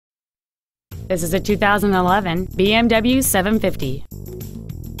This is a 2011 BMW 750.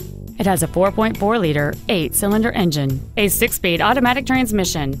 It has a 4.4-liter, 8-cylinder engine, a 6-speed automatic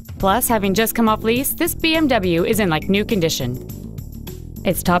transmission. Plus, having just come off lease, this BMW is in like new condition.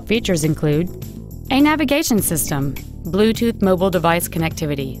 Its top features include a navigation system, Bluetooth mobile device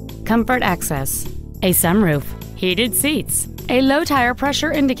connectivity, comfort access, a sunroof, heated seats, a low tire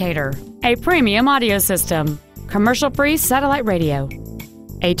pressure indicator, a premium audio system, commercial-free satellite radio,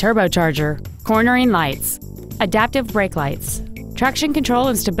 a turbocharger, cornering lights, adaptive brake lights, traction control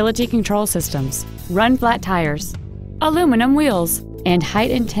and stability control systems, run flat tires, aluminum wheels, and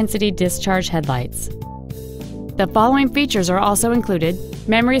high-intensity discharge headlights. The following features are also included: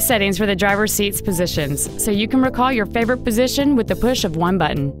 memory settings for the driver's seat's positions, so you can recall your favorite position with the push of one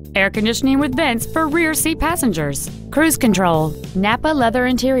button, air conditioning with vents for rear seat passengers, cruise control, Napa leather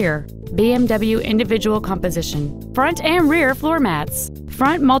interior, BMW individual composition, front and rear floor mats,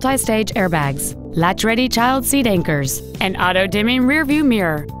 front multi-stage airbags, latch-ready child seat anchors, an auto-dimming rear-view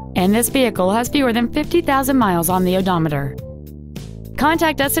mirror, and this vehicle has fewer than 50,000 miles on the odometer.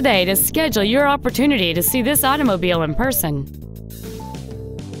 Contact us today to schedule your opportunity to see this automobile in person.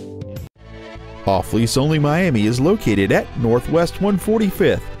 Off Lease Only Miami is located at Northwest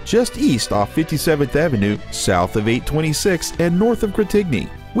 145th, just east off 57th Avenue, south of 826, and north of Cretigny.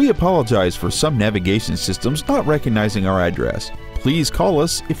 We apologize for some navigation systems not recognizing our address. Please call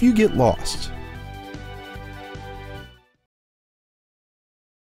us if you get lost.